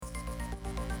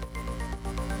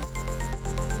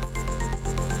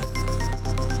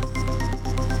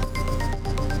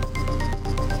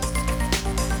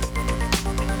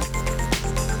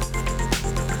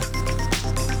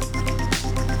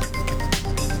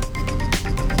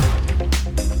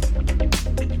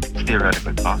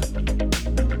theoretically possible.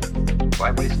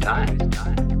 Why waste time?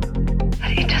 But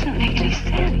it doesn't make any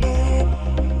sense.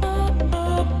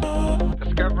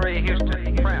 Discovery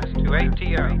Houston, press to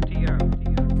ATO.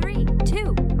 3,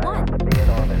 2, 1.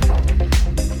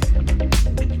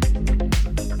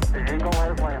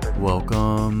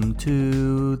 Welcome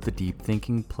to the deep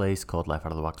thinking place called Life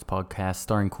Out of the Box podcast,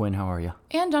 starring Quinn. How are you?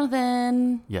 And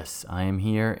Jonathan. Yes, I am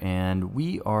here, and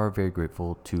we are very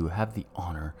grateful to have the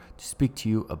honor to speak to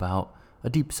you about a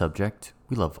deep subject.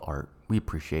 We love art, we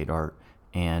appreciate art,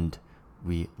 and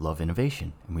we love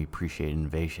innovation, and we appreciate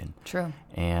innovation. True.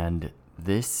 And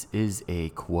this is a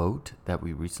quote that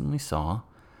we recently saw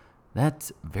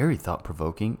that's very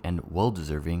thought-provoking and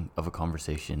well-deserving of a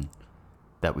conversation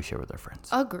that we share with our friends.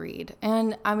 Agreed.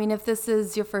 And I mean, if this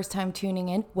is your first time tuning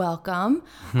in, welcome.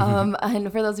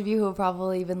 And for those of you who have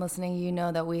probably been listening, you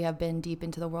know that we have been deep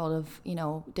into the world of,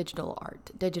 digital art,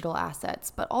 digital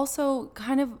assets, but also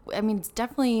it's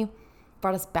definitely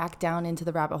brought us back down into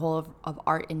the rabbit hole of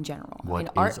art in general.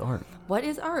 What is art? What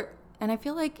is art? And I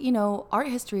feel like, art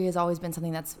history has always been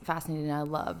something that's fascinating and I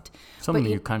loved. Something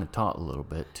you kind of taught a little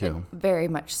bit too. Very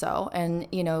much so. And,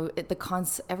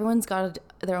 everyone's got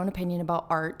their own opinion about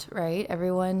art, right?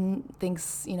 Everyone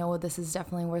thinks, this is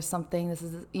definitely worth something. This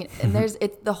is, and there's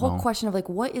the whole question of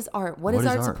what is art? What is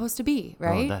art supposed to be,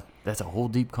 right? Well, that's a whole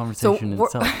deep conversation in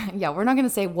itself. Yeah, we're not going to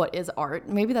say what is art.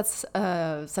 Maybe that's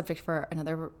a subject for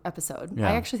another episode. Yeah.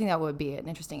 I actually think that would be an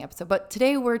interesting episode. But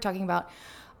today we're talking about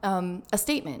a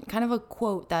statement, kind of a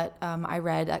quote that I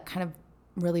read that kind of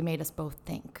really made us both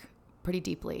think pretty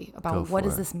deeply about what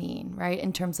does this mean, right,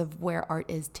 in terms of where art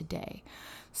is today.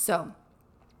 So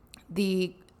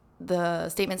the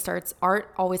statement starts,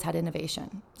 art always had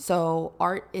innovation. So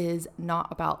art is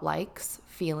not about likes,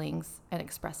 feelings, and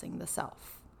expressing the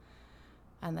self.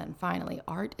 And then finally,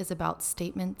 art is about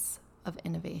statements of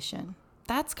innovation.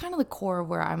 That's kind of the core of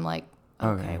where I'm like,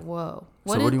 okay, whoa.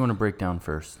 What do you want to break down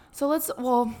first? So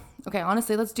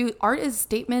honestly, let's do art is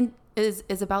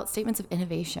about statements of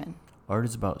innovation. Art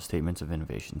is about statements of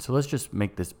innovation. So let's just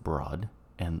make this broad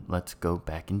and let's go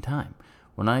back in time.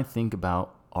 When I think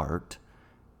about art,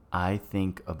 I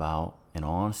think about, in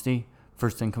all honesty,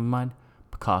 first thing comes to mind,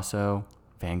 Picasso,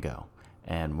 Van Gogh.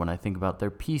 And when I think about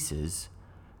their pieces,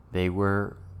 they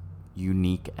were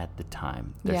unique at the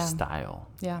time. Their style,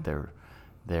 their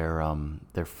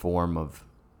form of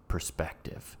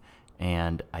perspective.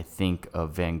 And I think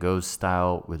of Van Gogh's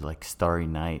style with Starry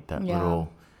Night, that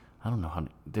little, I don't know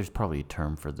there's probably a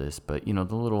term for this, but the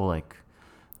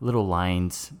little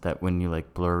lines that when you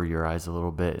blur your eyes a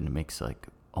little bit and it makes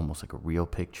almost like a real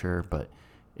picture, but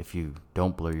if you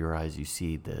don't blur your eyes, you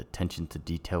see the attention to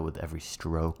detail with every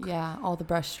stroke. Yeah, all the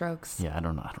brush strokes. Yeah, I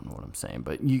don't know what I'm saying,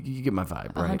 but you get my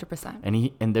vibe, right?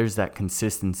 100%. And there's that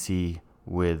consistency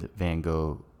with Van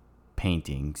Gogh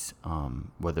paintings,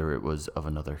 whether it was of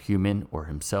another human or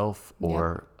himself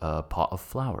or a pot of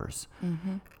flowers.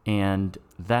 Mm-hmm. And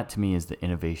that to me is the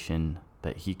innovation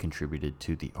that he contributed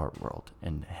to the art world,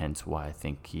 and hence why I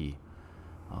think he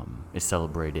is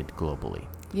celebrated globally.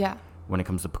 Yeah. When it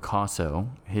comes to Picasso,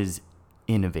 his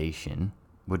innovation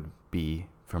would be,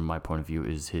 from my point of view,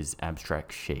 is his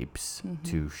abstract shapes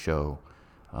to show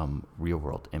real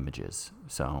world images.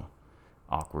 So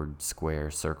awkward square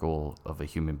circle of a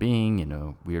human being in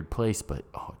a weird place, but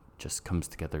it just comes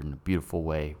together in a beautiful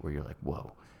way where you're like,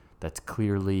 whoa, that's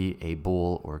clearly a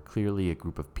bull or clearly a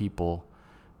group of people,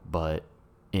 but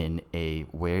in a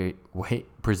way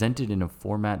presented in a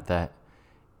format that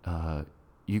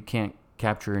you can't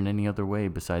capture in any other way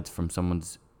besides from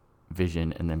someone's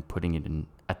vision and then putting it in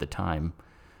at the time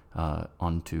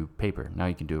onto paper. Now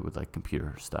you can do it with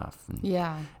computer stuff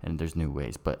and there's new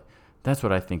ways, but that's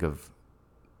what I think of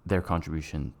their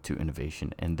contribution to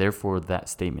innovation, and therefore that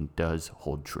statement does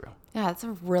hold true. Yeah, it's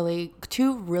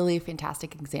two really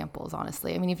fantastic examples,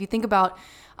 honestly. I mean, if you think about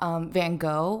Van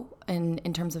Gogh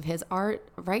in terms of his art,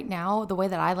 right now, the way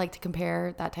that I like to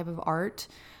compare that type of art,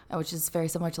 which is very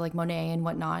similar to Monet and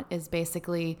whatnot, is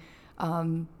basically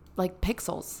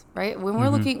pixels, right? When we're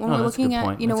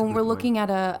looking at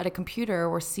a computer,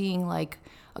 we're seeing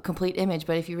a complete image,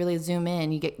 but if you really zoom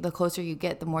in, the closer you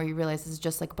get, the more you realize it's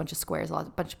just a bunch of squares, a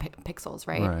bunch of pixels,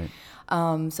 right?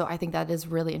 So I think that is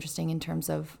really interesting in terms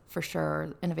of, for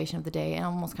sure, innovation of the day, and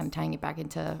almost kind of tying it back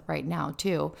into right now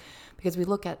too, because we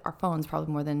look at our phones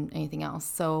probably more than anything else.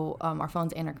 So our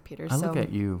phones and our computers. I look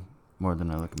at you more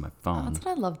than I look at my phone. That's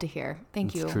what I love to hear.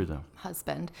 Thank you, true though,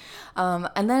 husband.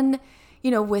 And then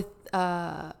with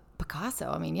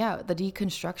Picasso, I mean, yeah, the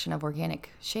deconstruction of organic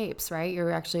shapes, right?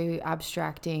 You're actually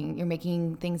abstracting, you're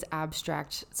making things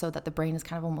abstract so that the brain is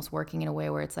kind of almost working in a way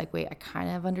where it's like, wait, I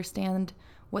kind of understand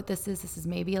what this is. This is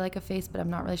maybe like a face, but I'm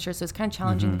not really sure. So it's kind of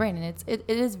challenging the brain. And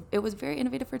it was very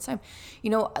innovative for its time. You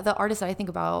know, the artist that I think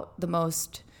about the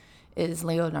most is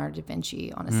Leonardo da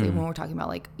Vinci, honestly, when we're talking about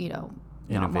like, you know,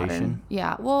 not Innovation. modern.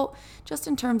 Yeah. Well, just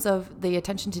in terms of the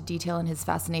attention to detail and his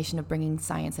fascination of bringing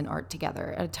science and art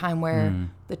together at a time where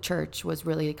the church was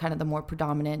really kind of the more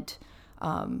predominant,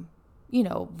 you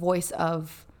know, voice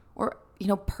of, or, you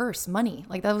know, purse, money.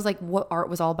 Like that was like what art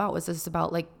was all about, was just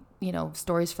about like, you know,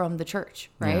 stories from the church,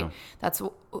 right? Yeah. That's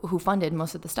who funded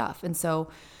most of the stuff. And so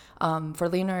for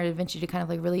Leonardo da Vinci to kind of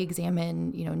like really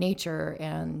examine, you know, nature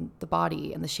and the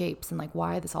body and the shapes and like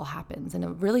why this all happens in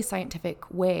a really scientific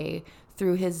way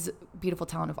through his beautiful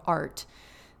talent of art,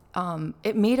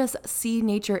 it made us see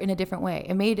nature in a different way.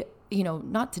 It made, you know,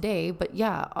 not today, but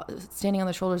yeah, standing on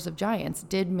the shoulders of giants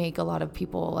did make a lot of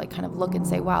people like kind of look and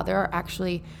say, wow, there are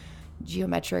actually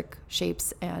geometric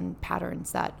shapes and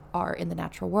patterns that are in the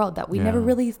natural world that we never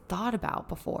really thought about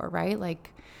before, right?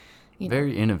 Like, you know,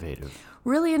 Very innovative.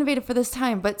 really innovative for this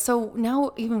time. But so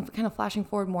now even kind of flashing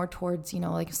forward more towards, you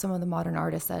know, like some of the modern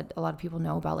artists that a lot of people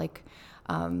know about, like,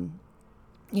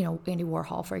 you know, Andy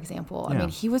Warhol, for example. I mean,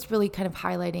 he was really kind of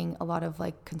highlighting a lot of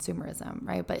like consumerism,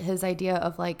 right? But his idea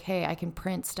of like, hey, I can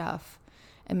print stuff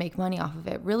and make money off of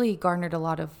it really garnered a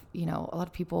lot of, you know, a lot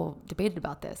of people debated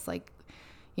about this. Like,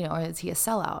 you know, is he a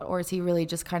sellout, or is he really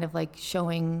just kind of like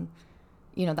showing,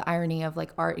 you know, the irony of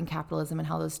like art and capitalism and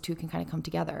how those two can kind of come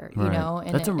together, you know?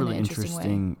 That's a really in an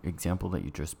interesting example that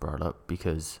you just brought up,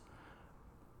 because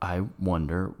I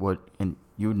wonder what, and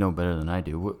you would know better than I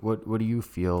do, what do you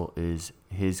feel is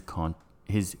his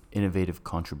innovative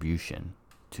contribution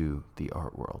to the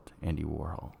art world, Andy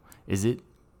Warhol? Is it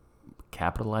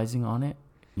capitalizing on it,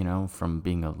 you know, from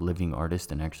being a living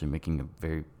artist and actually making a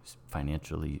very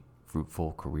financially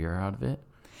fruitful career out of it?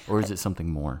 Or is it something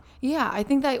more? Yeah, I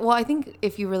think that, well, I think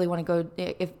if you really want to go,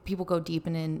 if people go deep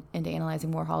into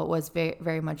analyzing Warhol, it was very,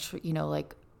 very much, you know,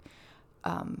 like,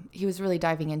 he was really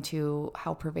diving into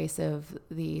how pervasive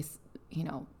the, you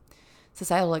know,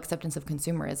 societal acceptance of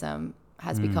consumerism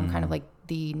has become kind of like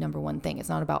the number one thing. It's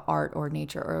not about art or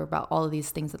nature or about all of these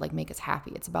things that like make us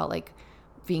happy. It's about like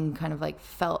being kind of like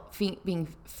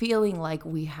feeling like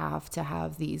we have to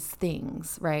have these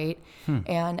things, right?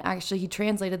 And actually he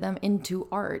translated them into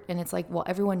art, and it's like, well,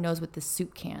 everyone knows what the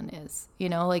soup can is, you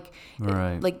know, like,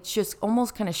 Right. like just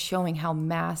almost kind of showing how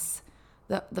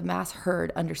the mass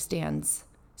herd understands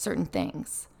certain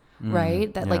things,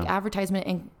 right? That like advertisement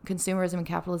and consumerism and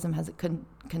capitalism has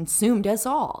consumed us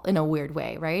all in a weird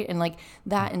way, right? And like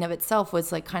that in of itself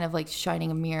was like kind of like shining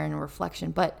a mirror and a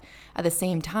reflection. But at the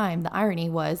same time, the irony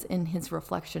was in his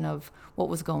reflection of what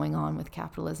was going on with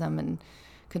capitalism and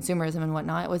consumerism and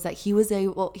whatnot, was that he was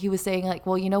saying like,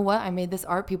 well, you know what? I made this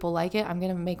art, people like it, I'm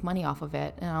going to make money off of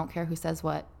it, and I don't care who says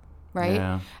what. Right.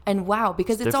 Yeah. And wow,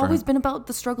 because it's different. always been about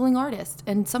the struggling artist.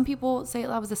 And some people say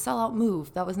that was a sellout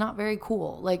move. That was not very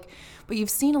cool. Like, but you've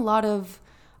seen a lot of,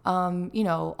 you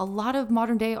know, a lot of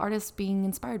modern day artists being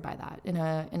inspired by that in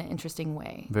an interesting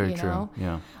way. Very you true. know?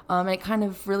 Yeah. And it kind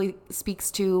of really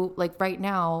speaks to like right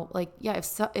now, like, yeah,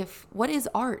 if what is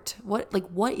art? What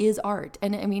is art?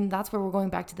 And I mean, that's where we're going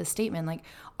back to the statement, like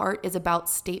art is about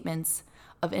statements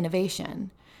of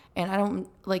innovation. And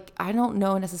I don't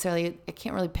know necessarily, I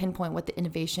can't really pinpoint what the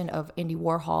innovation of Andy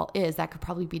Warhol is. That could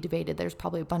probably be debated. There's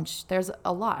probably there's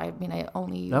a lot. I mean,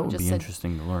 That would be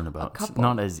interesting to learn about. It's couple.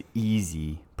 not as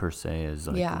easy per se as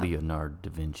like Yeah. Leonardo da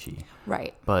Vinci.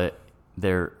 Right. But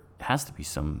there has to be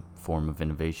some form of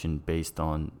innovation based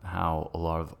on how a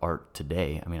lot of art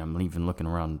today, I mean, I'm even looking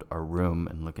around our room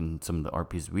and looking at some of the art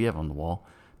pieces we have on the wall.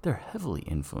 They're heavily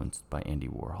influenced by Andy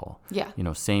Warhol. Yeah. You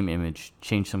know, same image,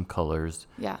 change some colors.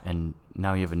 Yeah. And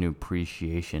now you have a new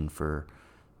appreciation for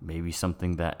maybe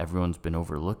something that everyone's been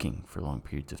overlooking for long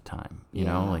periods of time. You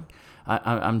know, Yeah. like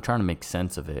I'm trying to make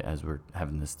sense of it as we're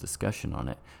having this discussion on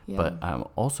it. Yeah. But I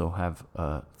also have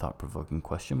a thought-provoking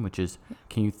question, which is,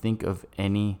 can you think of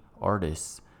any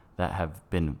artists that have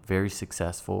been very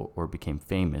successful or became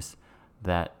famous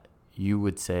that you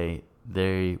would say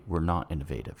they were not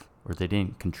innovative, or they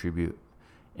didn't contribute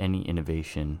any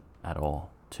innovation at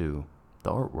all to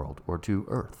the art world or to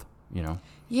Earth, you know?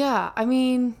 Yeah, I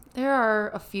mean, there are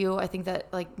a few. I think that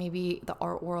like maybe the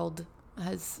art world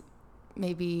has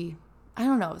maybe, I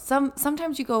don't know.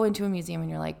 Sometimes you go into a museum and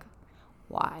you're like,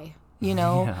 why? You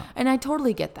know? Yeah. And I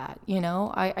totally get that, you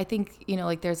know? I think, you know,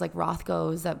 like there's like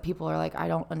Rothko's that people are like, I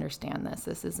don't understand this.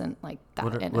 This isn't like that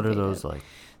innovative. What are those like?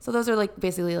 So those are like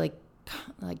basically like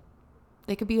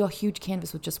they could be a huge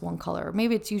canvas with just one color. Or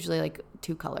maybe it's usually like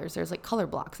 2 colors. There's like color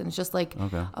blocks, and it's just like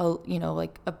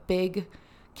like a big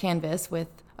canvas with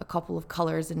a couple of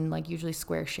colors and like usually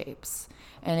square shapes.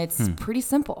 And it's pretty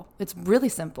simple. It's really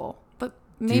simple. But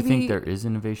maybe, do you think there is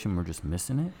innovation? We're just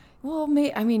missing it? Well,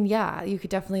 yeah, you could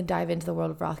definitely dive into the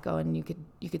world of Rothko, and you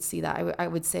could see that. I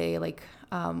would say like,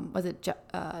 was it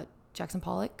Jackson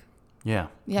Pollock? Yeah.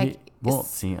 Yeah.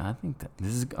 See, I think that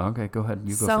this is okay. Go ahead.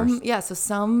 You go first. Yeah.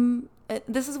 So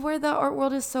this is where the art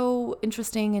world is so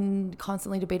interesting and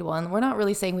constantly debatable. And we're not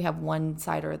really saying we have one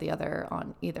side or the other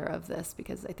on either of this,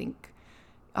 because I think,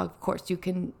 of course, you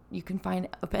can find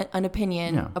an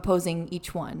opinion opposing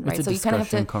each one, right? It's a so you kind of have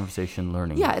to conversation,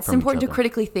 learning. Yeah, it's important to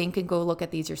critically think and go look at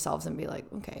these yourselves and be like,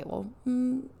 okay, well,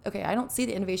 I don't see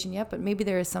the innovation yet, but maybe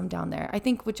there is some down there. I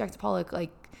think with Jackson Pollock, like,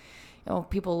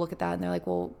 people look at that and they're like,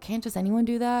 well, can't just anyone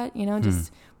do that?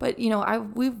 But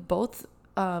we've both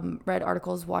read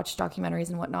articles, watched documentaries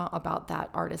and whatnot about that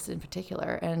artist in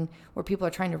particular, and where people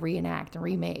are trying to reenact and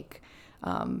remake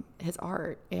his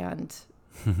art, and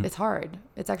it's hard.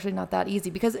 It's actually not that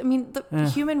easy, because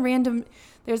human random.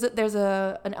 There's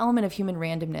an element of human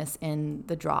randomness in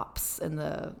the drops and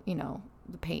the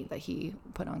paint that he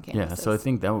put on canvases. Yeah, so I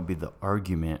think that would be the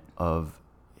argument of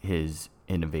his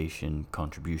innovation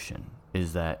contribution,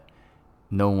 is that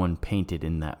no one painted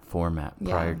in that format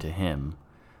prior to him,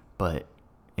 but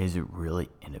is it really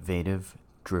innovative?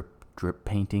 Drip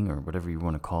painting, or whatever you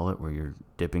want to call it, where you're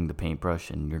dipping the paintbrush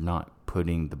and you're not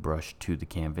putting the brush to the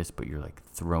canvas, but you're like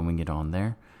throwing it on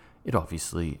there. It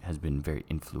obviously has been very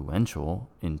influential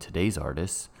in today's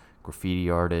artists, graffiti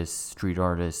artists, street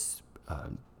artists,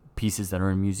 pieces that are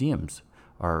in museums.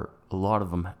 A lot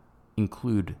of them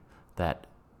include that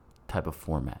type of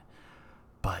format.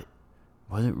 But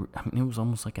it was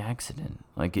almost like an accident.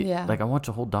 Like I watched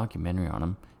a whole documentary on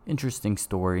him. Interesting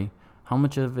story. How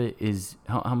much of it is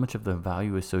how much of the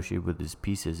value associated with his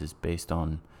pieces is based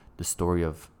on the story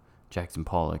of Jackson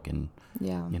Pollock? And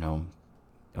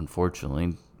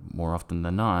unfortunately, more often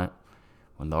than not,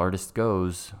 when the artist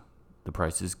goes, the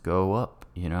prices go up.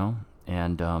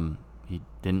 And he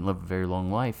didn't live a very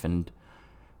long life, and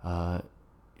I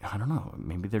don't know,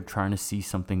 maybe they're trying to see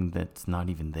something that's not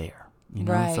even there.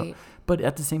 Right. So, but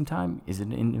at the same time, is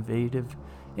it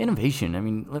innovation? I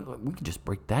mean, we could just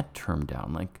break that term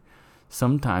down. Like,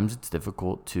 sometimes it's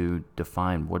difficult to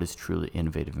define what is truly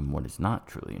innovative and what is not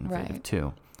truly innovative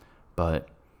too. But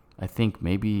I think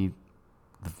maybe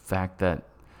the fact that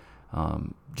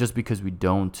just because we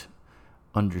don't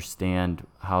understand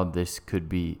how this could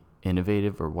be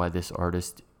innovative or why this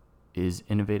artist is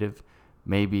innovative,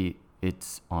 maybe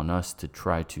it's on us to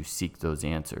try to seek those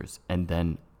answers, and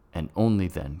then and only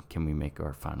then can we make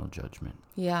our final judgment.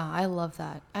 Yeah, I love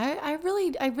that. I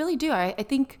really do. I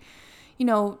think,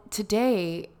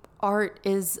 today art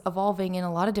is evolving in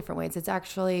a lot of different ways. It's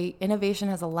actually, innovation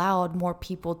has allowed more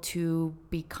people to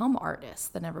become artists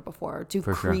than ever before, to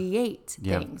create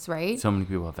things, right? So many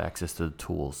people have access to the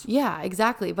tools. Yeah,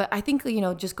 exactly. But I think,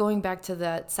 just going back to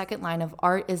that second line of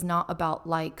art is not about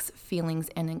likes, feelings,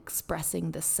 and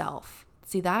expressing the self.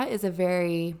 See, that is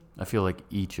I feel like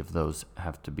each of those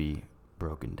have to be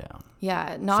broken down.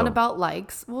 Yeah, not about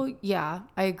likes. Well, yeah,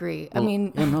 I agree. Well,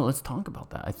 let's talk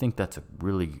about that. I think that's a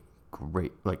really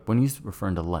great, like, when he's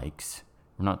referring to likes,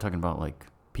 we're not talking about like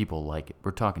people like it.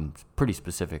 We're talking pretty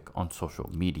specific on social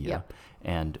media. Yep.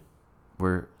 And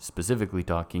we're specifically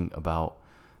talking about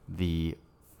the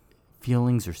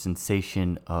feelings or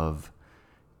sensation of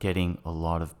getting a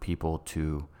lot of people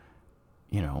to,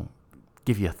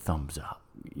 give you a thumbs up.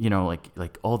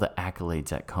 Like all the accolades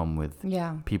that come with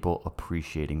people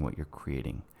appreciating what you're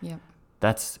creating. Yeah.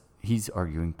 He's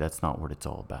arguing that's not what it's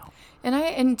all about.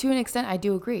 And to an extent, I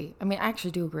do agree. I actually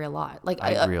do agree a lot. Like,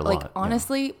 I agree a lot.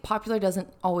 Honestly, popular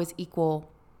doesn't always equal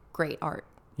great art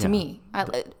to me,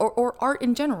 or art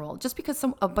in general. Just because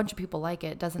a bunch of people like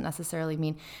it doesn't necessarily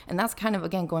mean, and that's kind of,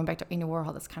 again, going back to Andy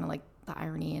Warhol, that's kind of like the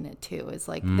irony in it too. Is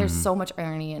like, there's so much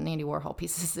irony in Andy Warhol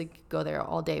pieces that go there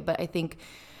all day. But I think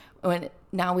when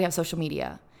now we have social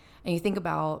media, and you think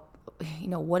about,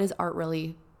 what is art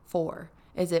really for?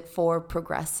 Is it for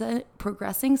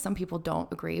progressing? Some people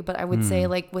don't agree, but I would say,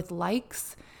 like, with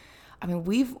likes,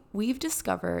 we've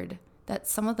discovered that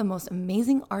some of the most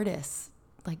amazing artists,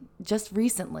 like, just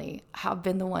recently, have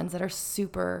been the ones that are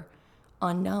super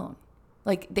unknown.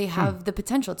 Like, they have the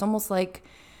potential. It's almost like,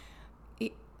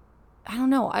 I don't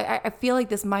know. I feel like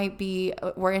this might be,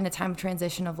 we're in a time of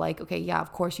transition of like, okay, yeah,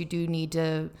 of course you do need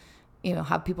to,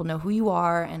 have people know who you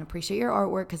are and appreciate your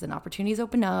artwork, because then opportunities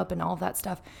open up and all of that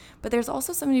stuff. But there's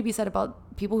also something to be said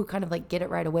about people who kind of like get it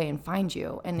right away and find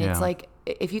you. And it's like,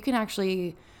 if you can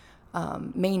actually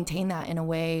maintain that in a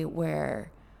way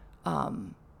where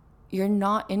you're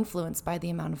not influenced by the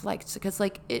amount of likes. Because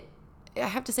like I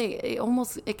have to say,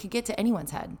 it could get to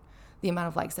anyone's head, the amount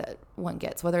of likes that one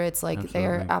gets, whether it's like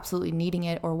they're absolutely needing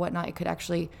it or whatnot. It could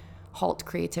actually halt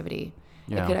creativity.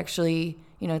 It could actually,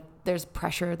 there's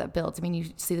pressure that builds. I mean, you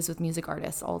see this with music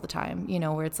artists all the time,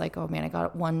 where it's like, oh man, I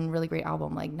got one really great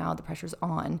album. Like now the pressure's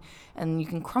on, and you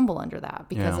can crumble under that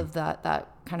because of that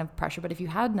kind of pressure. But if you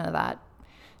had none of that,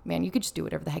 man, you could just do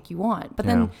whatever the heck you want. But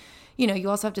then, you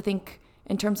also have to think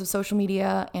in terms of social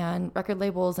media and record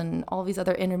labels and all these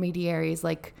other intermediaries,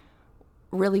 like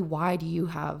really, why do you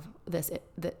have this?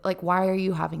 Like, why are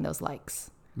you having those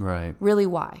likes? Right. Really,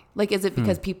 why? Like, is it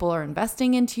because people are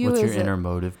investing into you? What's is your inner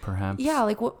motive, perhaps? Yeah.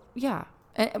 Like what? Yeah.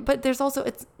 But there's also,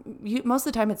 most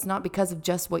of the time it's not because of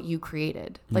just what you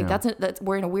created. Like that's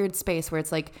we're in a weird space where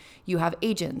it's like you have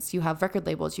agents, you have record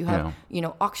labels, you have,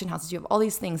 auction houses, you have all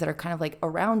these things that are kind of like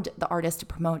around the artist to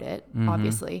promote it,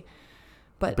 obviously.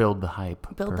 But build the hype,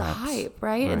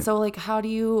 right? And so like, how do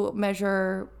you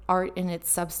measure art in its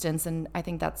substance? And I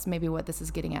think that's maybe what this is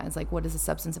getting at, is like, what is the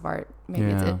substance of art?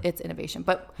 Maybe it's innovation.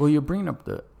 But well, you're bringing up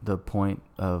the point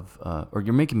of, or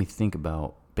you're making me think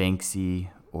about Banksy,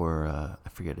 or I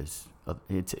forget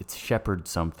it's Shepard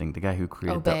something, the guy who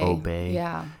created the Obey.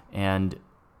 Yeah. And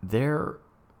their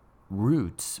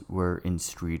roots were in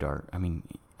street art. I mean,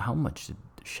 how much did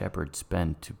Shepard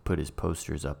spend to put his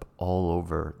posters up all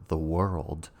over the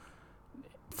world?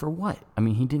 For what? I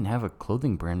mean, he didn't have a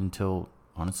clothing brand until,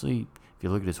 honestly, if you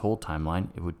look at his whole timeline,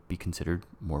 it would be considered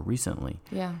more recently.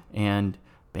 Yeah. And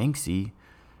Banksy,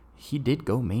 he did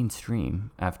go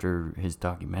mainstream after his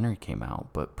documentary came out,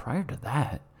 but prior to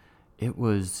that, it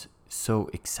was so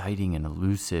exciting and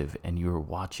elusive, and you were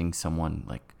watching someone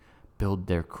like build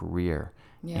their career.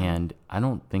 Yeah. And I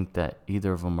don't think that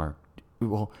either of them are,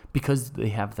 well, because they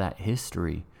have that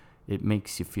history, it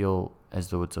makes you feel as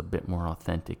though it's a bit more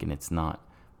authentic, and it's not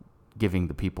giving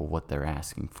the people what they're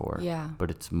asking for. Yeah.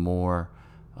 But it's more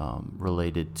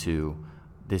related to,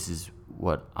 this is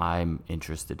what I'm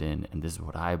interested in, and this is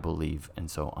what I believe, and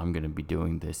so I'm going to be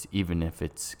doing this, even if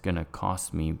it's going to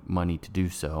cost me money to do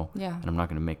so. Yeah. And I'm not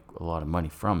going to make a lot of money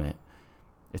from it.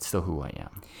 It's still who I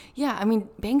am. Yeah, I mean,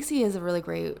 Banksy is a really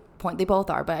great point. They both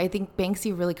are, but I think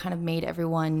Banksy really kind of made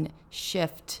everyone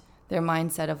shift their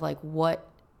mindset of like, what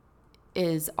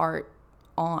is art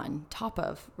on top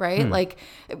of, right? Like,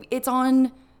 it's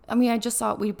on. I mean,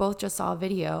 we both just saw a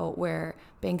video where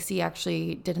Banksy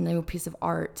actually did a new piece of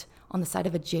art on the side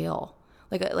of a jail.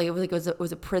 It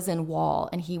was a prison wall,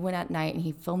 and he went at night and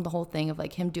he filmed the whole thing of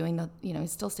like him doing the, he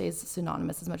still stays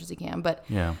synonymous as much as he can, but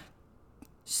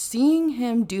seeing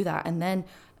him do that and then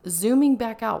zooming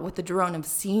back out with the drone of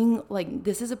seeing like,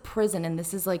 this is a prison, and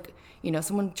this is like,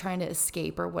 someone trying to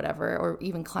escape or whatever, or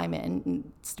even climb it, and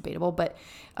it's debatable, but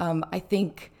I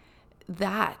think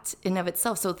that in of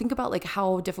itself, so think about like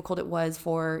how difficult it was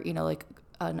for, like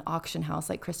an auction house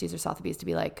like Christie's or Sotheby's to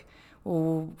be like,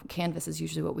 well, canvas is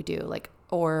usually what we do, like,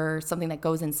 or something that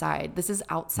goes inside. This is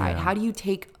outside. How do you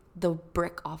take the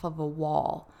brick off of a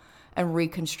wall and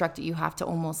reconstruct it? You have to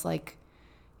almost like,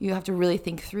 you have to really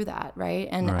think through that, right?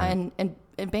 And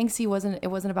Banksy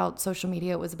wasn't about social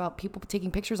media. It was about people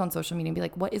taking pictures on social media and be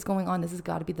like, what is going on? This has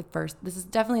got to be the first. This is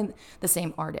definitely the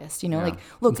same artist, like,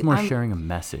 look, it's more sharing a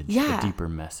message, a deeper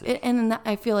message. And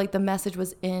I feel like the message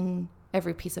was in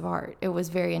every piece of art. It was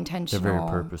very intentional. They're very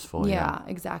purposeful. Yeah,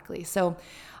 exactly. So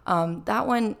that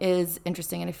one is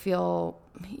interesting. And I feel,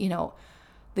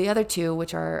 the other two,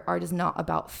 which are art is not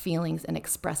about feelings and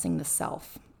expressing the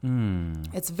self.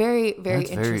 It's very, very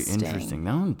interesting. That's very interesting.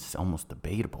 That one's almost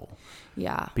debatable.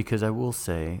 Yeah. Because I will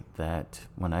say that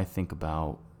when I think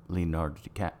about Leonardo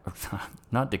DiCaprio,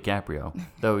 not DiCaprio,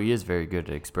 though he is very good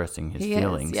at expressing his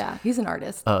feelings. Yeah, he's an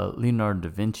artist. Leonardo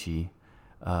da Vinci,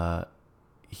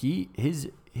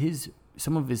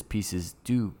 some of his pieces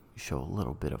do show a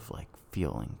little bit of like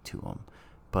feeling to them,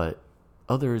 but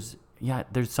others,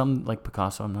 there's some like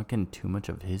Picasso. I'm not getting too much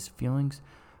of his feelings,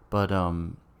 but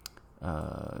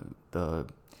the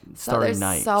Starry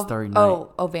Night.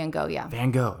 Oh, Van Gogh, yeah.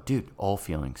 Van Gogh, dude, all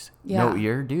feelings. Yeah. No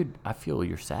ear, dude. I feel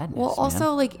your sadness. Well,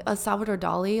 also like Salvador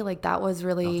Dali, like that was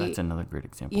really. Oh, that's another great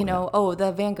example.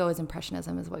 The Van Gogh is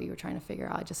Impressionism, is what you were trying to figure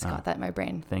out. I just got that in my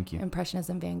brain. Thank you.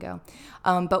 Impressionism, Van Gogh.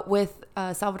 But with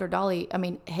Salvador Dali, I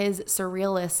mean, his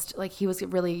surrealist, like he was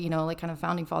really, like kind of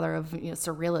founding father of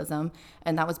surrealism,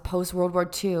 and that was post World War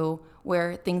II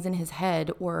where things in his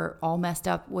head were all messed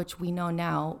up, which we know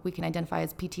now we can identify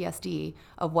as PTSD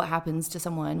of what happens to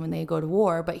someone when they go to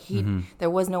war. But there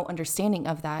was no understanding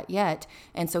of that yet.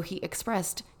 And so he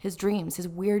expressed his dreams, his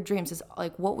weird dreams, his,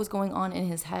 like what was going on in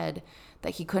his head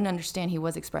that he couldn't understand. He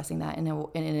was expressing that in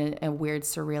a weird,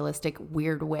 surrealistic,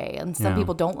 weird way. And some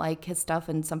people don't like his stuff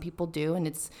and some people do. And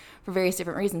it's for various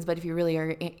different reasons. But if you really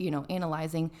are,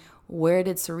 analyzing where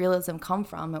did surrealism come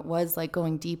from, it was like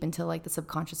going deep into like the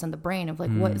subconscious and the brain of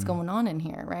like what is going on in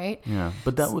here, right? Yeah,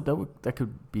 but that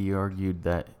could be argued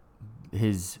that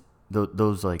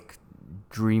those like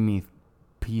dreamy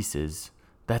pieces,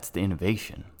 that's the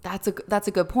innovation. That's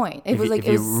a good point. If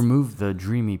you remove the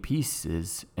dreamy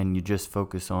pieces and you just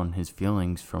focus on his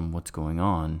feelings from what's going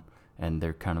on, and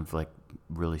they're kind of like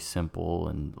really simple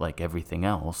and like everything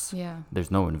else. Yeah.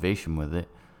 There's no innovation with it.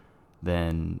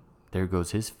 Then there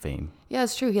goes his fame. Yeah,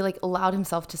 it's true. He like allowed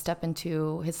himself to step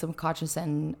into his subconscious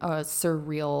and a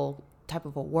surreal type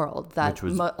of a world that a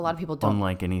lot of people don't.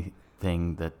 Unlike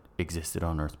anything that existed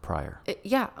on Earth prior.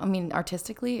 I mean,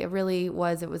 artistically, it really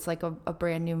was. It was like a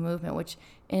brand new movement, which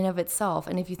in and of itself,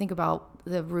 and if you think about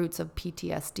the roots of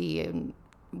PTSD and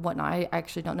whatnot, I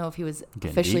actually don't know if he was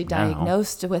officially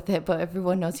diagnosed with it, but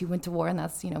everyone knows he went to war, and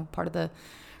that's, part of the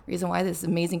reason why this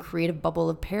amazing creative bubble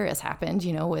of Paris happened,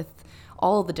 with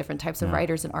all the different types of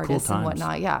writers and artists and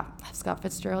whatnot. Yeah. Scott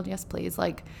Fitzgerald. Yes, please.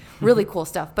 Like really cool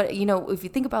stuff. But, if you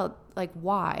think about like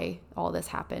why all this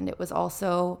happened, it was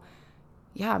also,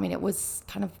 it was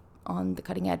kind of on the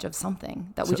cutting edge of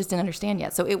something that we just didn't understand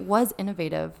yet. So it was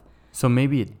innovative. So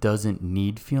maybe it doesn't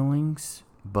need feelings,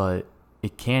 but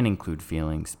it can include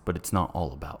feelings, but it's not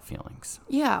all about feelings.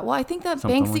 Yeah. Well, I think that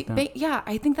Banksy,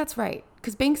 I think that's right.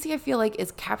 Because Banksy, I feel like,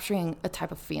 is capturing a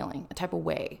type of feeling, a type of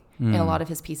way in a lot of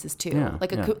his pieces too. Yeah,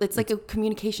 it's like a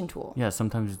communication tool. Yeah.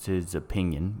 Sometimes it's his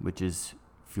opinion, which is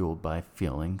fueled by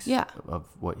feelings of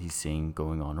what he's seeing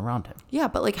going on around him. Yeah.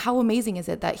 But like, how amazing is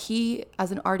it that he,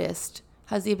 as an artist,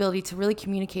 has the ability to really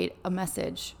communicate a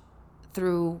message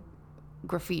through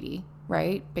graffiti,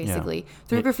 right? Basically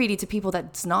through graffiti to people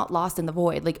that's not lost in the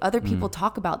void. Like other people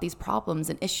talk about these problems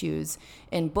and issues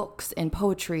in books and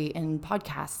poetry and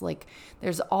podcasts. Like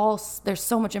there's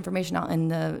so much information out in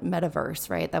the metaverse,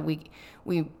 right? That we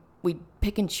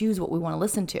pick and choose what we want to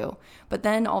listen to. But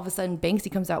then all of a sudden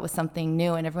Banksy comes out with something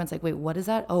new and everyone's like, wait, what is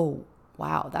that? Oh,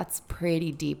 wow. That's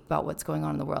pretty deep about what's going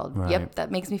on in the world. Right. Yep.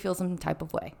 That makes me feel some type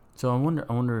of way. So I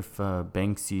wonder if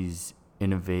Banksy's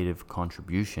innovative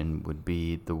contribution would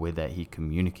be the way that he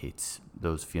communicates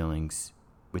those feelings,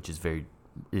 which is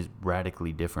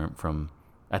radically different from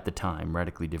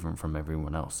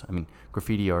everyone else. I mean,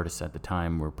 graffiti artists at the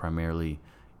time were primarily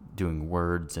doing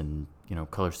words and,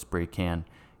 color spray can.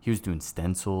 He was doing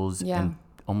stencils and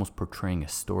almost portraying a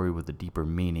story with a deeper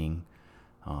meaning,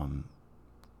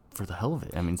 for the hell of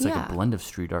it. I mean, it's like a blend of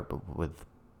street art, but with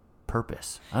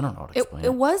purpose. I don't know how to explain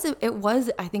it. It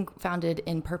was, I think, founded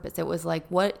in purpose. It was like,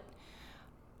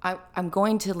 I'm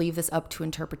going to leave this up to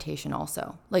interpretation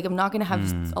also. Like, I'm not going to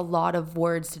have a lot of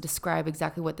words to describe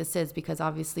exactly what this is, because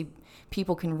obviously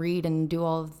people can read and do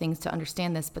all the things to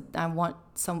understand this, but I want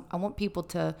people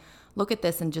to look at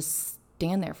this and just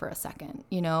stand there for a second,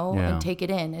 and take it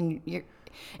in. And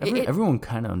everyone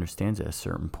kind of understands at a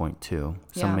certain point too.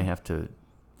 Some may have to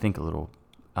think a little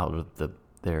out of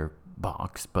their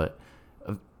box, but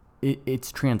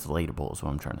it's translatable is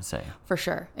what I'm trying to say. For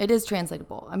sure. It is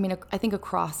translatable. I mean, I think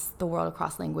across the world,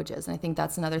 across languages. And I think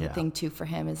that's another thing too for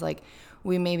him is like,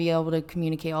 we may be able to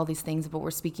communicate all these things, but we're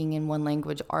speaking in one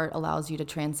language. Art allows you to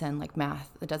transcend like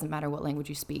math. It doesn't matter what language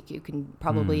you speak. You can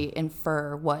probably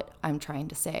infer what I'm trying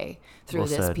to say through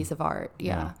this piece of art.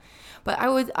 Yeah. But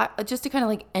I just to kind of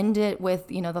like end it with,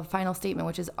 the final statement,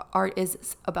 which is art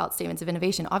is about statements of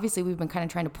innovation. Obviously, we've been kind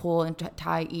of trying to pull and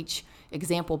tie each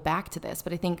example back to this.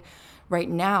 But I think right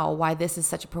now, why this is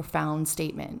such a profound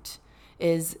statement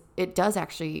is it does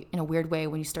actually, in a weird way,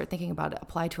 when you start thinking about it,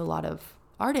 apply to a lot of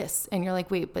artists. And you're like,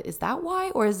 wait, but is that why?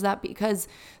 Or is that because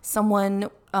someone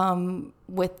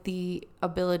with the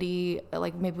ability,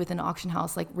 like maybe with an auction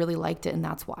house, like really liked it and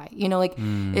that's why?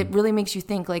 It really makes you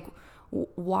think like,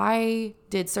 why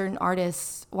are certain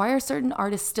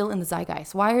artists still in the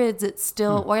zeitgeist? Why are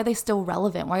they still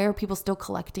relevant? Why are people still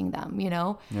collecting them,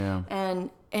 Yeah.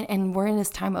 And we're in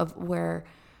this time of where,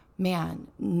 man,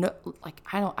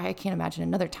 I can't imagine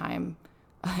another time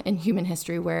in human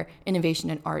history where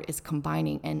innovation and art is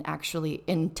combining and actually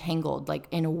entangled, like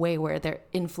in a way where they're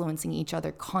influencing each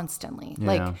other constantly. Yeah.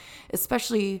 Like,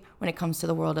 especially when it comes to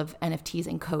the world of NFTs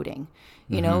and coding,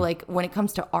 like when it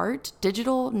comes to art,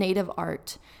 digital native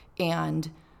art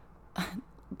and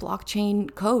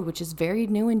blockchain code, which is very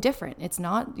new and different. It's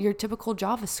not your typical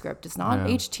JavaScript. It's not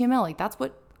HTML. Like that's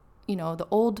what, the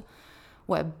old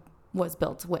web was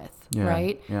built with,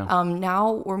 right? Yeah.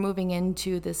 Now we're moving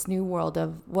into this new world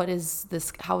of what is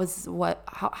this? How's this going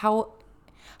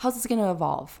to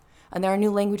evolve? And there are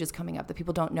new languages coming up that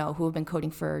people don't know who have been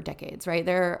coding for decades, right?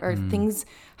 There are things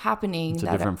happening. It's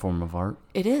a different form of art.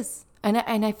 It is. And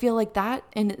I feel like that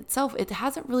in itself, it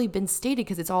hasn't really been stated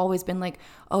because it's always been like,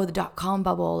 oh, the .com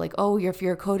bubble, like, oh, if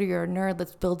you're a coder, you're a nerd,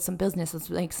 let's build some business, let's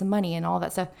make some money and all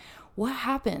that stuff. What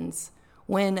happens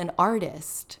when an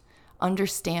artist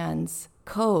understands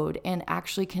code and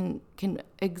actually can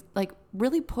like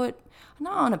really put,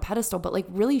 not on a pedestal, but like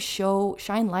really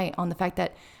shine light on the fact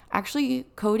that actually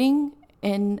coding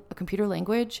in a computer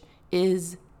language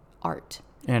is art.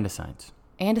 And a science.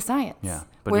 Yeah.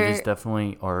 But it is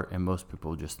definitely art, and most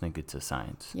people just think it's a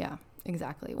science. Yeah,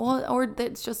 exactly. Well, or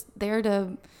it's just there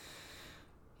to,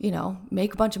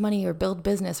 make a bunch of money or build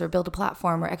business or build a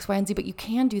platform or X, Y, and Z, but you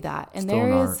can do that. And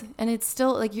and it's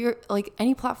still like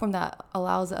any platform that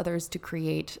allows others to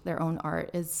create their own art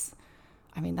is,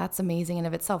 that's amazing in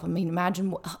of itself.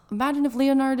 Imagine if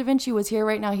Leonardo da Vinci was here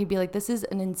right now, he'd be like, this is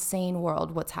an insane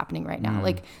world, what's happening right now.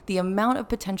 Like the amount of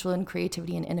potential and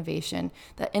creativity and innovation,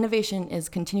 that innovation is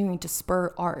continuing to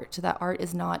spur art, that art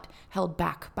is not held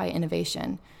back by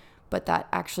innovation, but that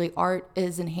actually art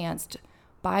is enhanced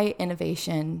by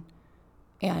innovation,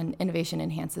 and innovation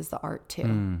enhances the art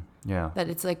too. That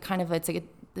it's like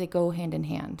they go hand in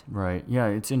hand. Right. Yeah,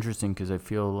 it's interesting because I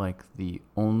feel like the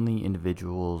only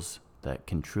individuals that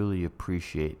can truly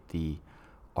appreciate the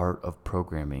art of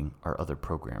programming are other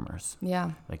programmers.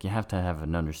 Yeah. Like you have to have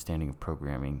an understanding of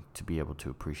programming to be able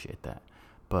to appreciate that.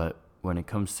 But when it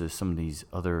comes to some of these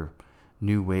other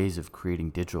new ways of creating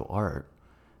digital art,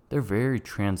 they're very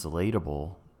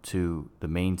translatable to the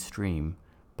mainstream,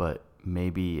 but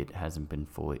maybe it hasn't been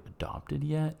fully adopted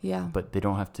yet. Yeah. But they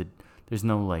don't have to, there's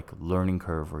no like learning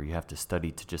curve where you have to study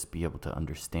to just be able to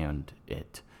understand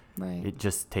it. Right. It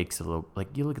just takes a little,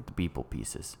 like you look at the Beeple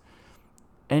pieces.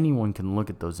 Anyone can look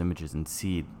at those images and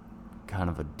see kind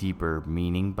of a deeper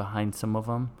meaning behind some of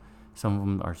them. Some of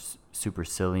them are super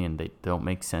silly and they don't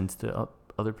make sense to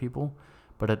other people.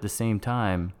 But at the same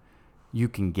time, you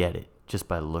can get it just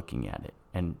by looking at it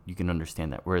and you can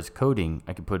understand that. Whereas coding,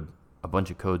 I could put a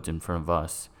bunch of codes in front of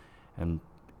us, and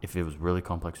if it was really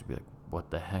complex, it'd be like,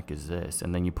 what the heck is this?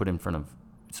 And then you put it in front of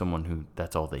someone who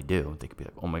that's all they do, they could be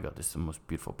like, oh my God, this is the most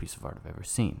beautiful piece of art I've ever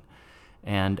seen.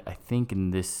 And I think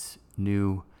in this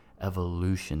new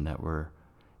evolution that we're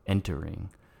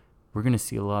entering, we're going to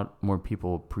see a lot more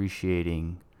people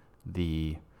appreciating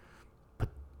that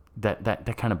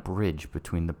kind of bridge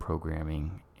between the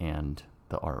programming and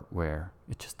the art, where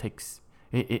it just takes,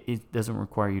 it doesn't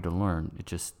require you to learn, it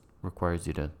just requires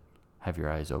you to have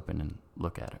your eyes open and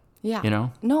look at it. Yeah.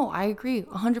 No, I agree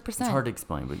 100%. It's hard to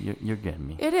explain, but you're getting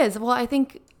me. It is. Well, I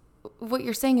think what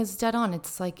you're saying is dead on.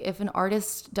 It's like if an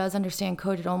artist does understand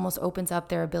code, it almost opens up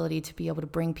their ability to be able to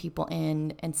bring people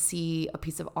in and see a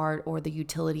piece of art or the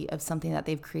utility of something that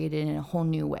they've created in a whole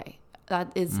new way.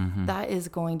 That is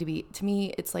going to be, to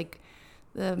me, it's like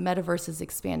the metaverse is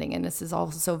expanding, and this is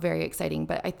also very exciting.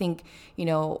 But I think,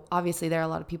 obviously there are a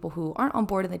lot of people who aren't on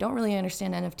board and they don't really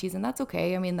understand NFTs, and that's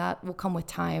okay. That will come with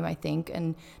time, I think.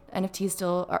 And NFTs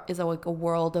still is like a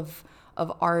world of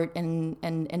art and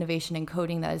innovation and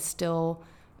coding that is still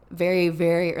very,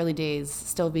 very early days,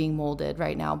 still being molded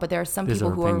right now. But there are some people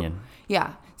who are,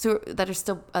 that are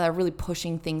still really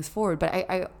pushing things forward. But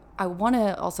I want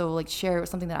to also like share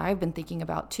something that I've been thinking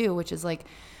about too, which is like,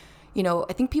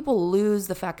 I think people lose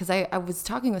the fact, because I was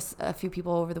talking with a few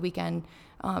people over the weekend,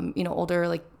 older,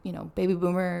 like, baby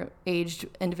boomer aged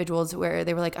individuals, where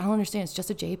they were like, I don't understand, it's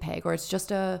just a JPEG or it's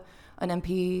just an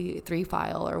MP3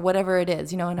 file or whatever it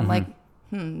is, and I'm like,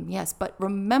 yes, but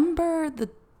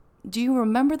do you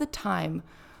remember the time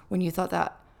when you thought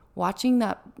that watching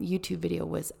that YouTube video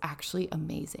was actually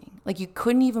amazing? Like you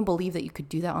couldn't even believe that you could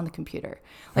do that on the computer.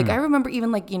 Like I remember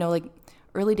even like,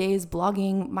 early days,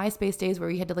 blogging, MySpace days, where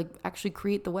you had to like actually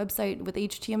create the website with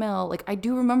HTML. Like I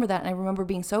do remember that. And I remember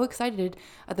being so excited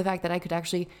at the fact that I could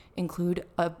actually include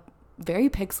a very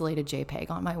pixelated JPEG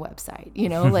on my website,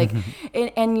 like,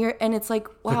 and it's like,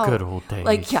 wow. The good old days.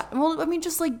 Like, yeah. Well,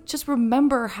 just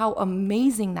remember how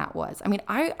amazing that was.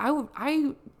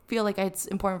 I feel like it's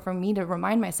important for me to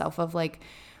remind myself of like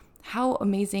how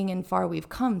amazing and far we've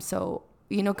come. So,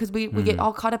 because we get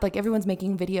all caught up, like everyone's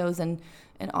making videos and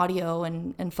audio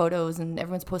and photos, and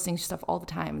everyone's posting stuff all the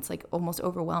time. It's like almost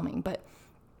overwhelming. But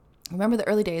remember the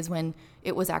early days when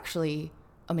it was actually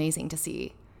amazing to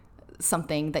see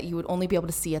something that you would only be able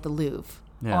to see at the Louvre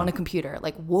on a computer.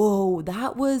 Like, whoa,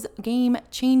 that was game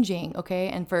changing. Okay.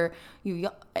 And for you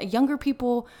younger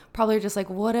people, probably are just like,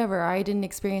 whatever, I didn't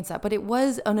experience that. But it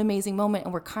was an amazing moment.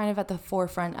 And we're kind of at the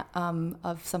forefront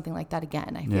of something like that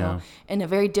again, I feel, in a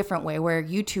very different way, where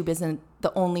YouTube isn't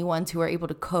the only ones who are able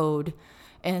to code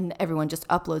and everyone just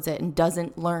uploads it and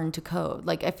doesn't learn to code.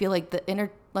 Like, I feel like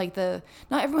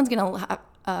not everyone's going to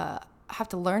have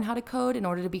to learn how to code in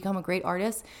order to become a great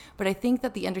artist. But I think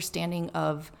that the understanding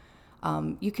of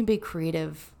you can be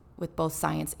creative with both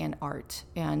science and art,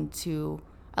 and to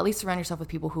at least surround yourself with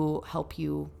people who help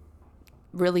you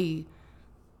really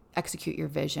execute your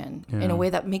vision in a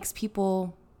way that makes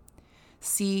people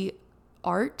see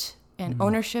art and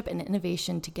ownership and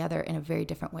innovation together in a very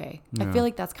different way. I feel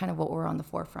like that's kind of what we're on the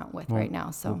forefront with right now.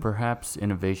 So perhaps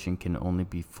innovation can only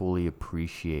be fully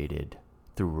appreciated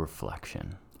through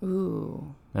reflection.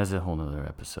 Ooh. That's a whole nother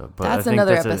episode. But that's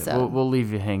another episode. We'll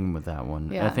leave you hanging with that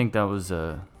one. Yeah. I think that was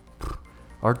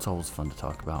art's always fun to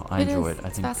talk about. I enjoy it.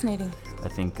 It's fascinating. I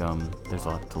think there's a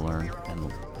lot to learn, and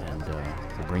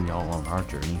we'll bring you all on our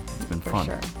journey. It's been fun.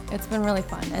 For sure. It's been really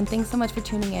fun. And thanks so much for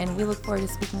tuning in. We look forward to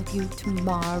speaking with you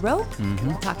tomorrow.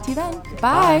 We'll talk to you then.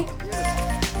 Bye.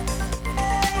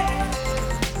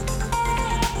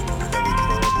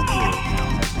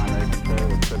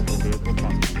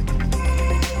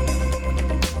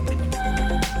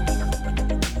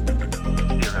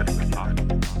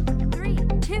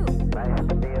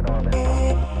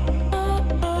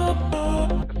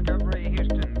 Discovery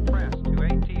Houston Press to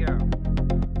ATO.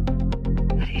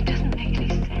 But it doesn't make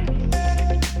any sense.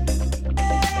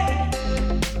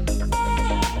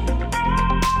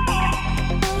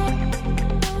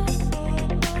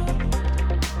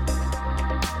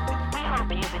 We hope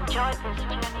you've enjoyed this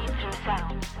journey through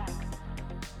sound.